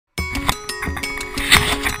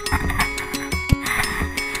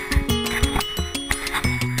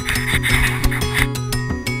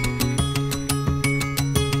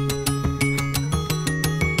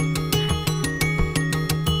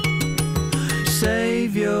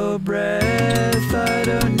Save your breath, I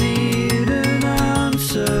don't need an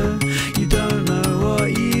answer. You don't know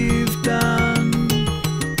what you've done.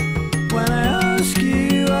 When I ask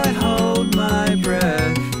you, I hold my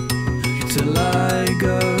breath till I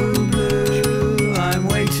go blue. I'm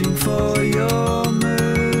waiting for your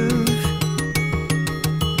move.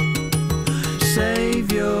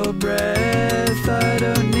 Save your breath, I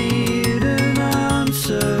don't need an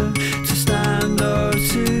answer. To stand or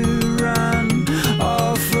to run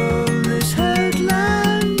off of this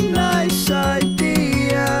headland, nice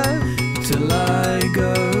idea. Till I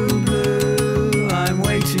go blue, I'm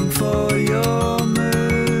waiting for your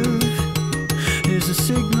move. Here's a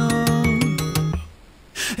signal,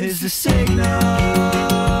 here's the signal.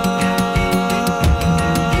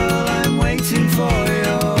 I'm waiting for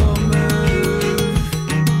your move.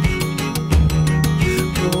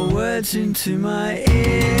 Your words into my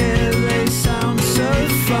ear, they sound so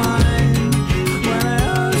fine. When I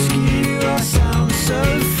ask you, I sound so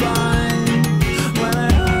fine. When I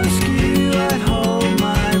ask you, I hold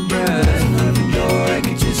my breath. There's an open door I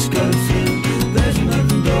could just go through. There's an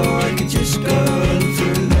open door I could just go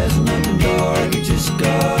through. There's an open door I could just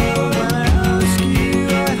go. When I ask you,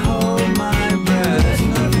 I hold my breath. There's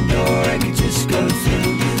an open door I could just go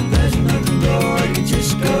through. There's an open door I could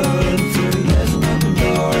just go through. There's an open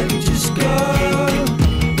door I could just go.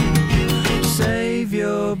 Save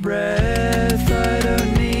your breath, I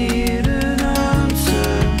don't need an answer.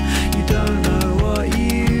 You don't know what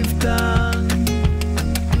you've done.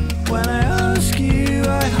 When I ask you,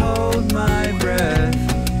 I hold my breath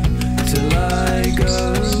till I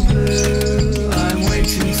go blue. I'm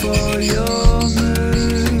waiting for your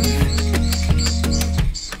move.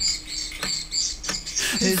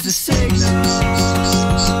 Is the signal.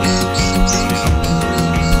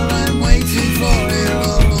 I'm waiting for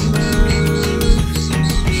your move.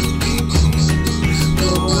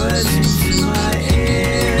 Your words into my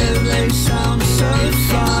ear, they sound so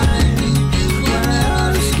fine. When I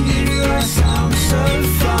ask you, I sound so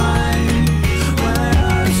fine. When I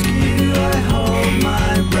ask you, I hold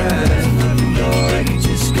my breath. There's an open door I could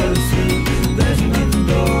just go through. There's an open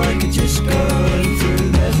door I could just go through.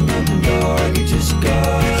 There's an open door I could just go.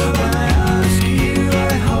 When I ask you,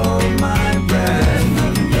 I hold my breath. There's an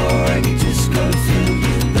open door I could just go through.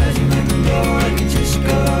 There's an open door I could just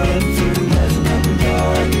go through. There's an open door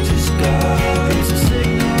I could just go. It's a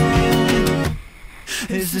signal.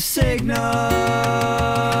 It's the signal.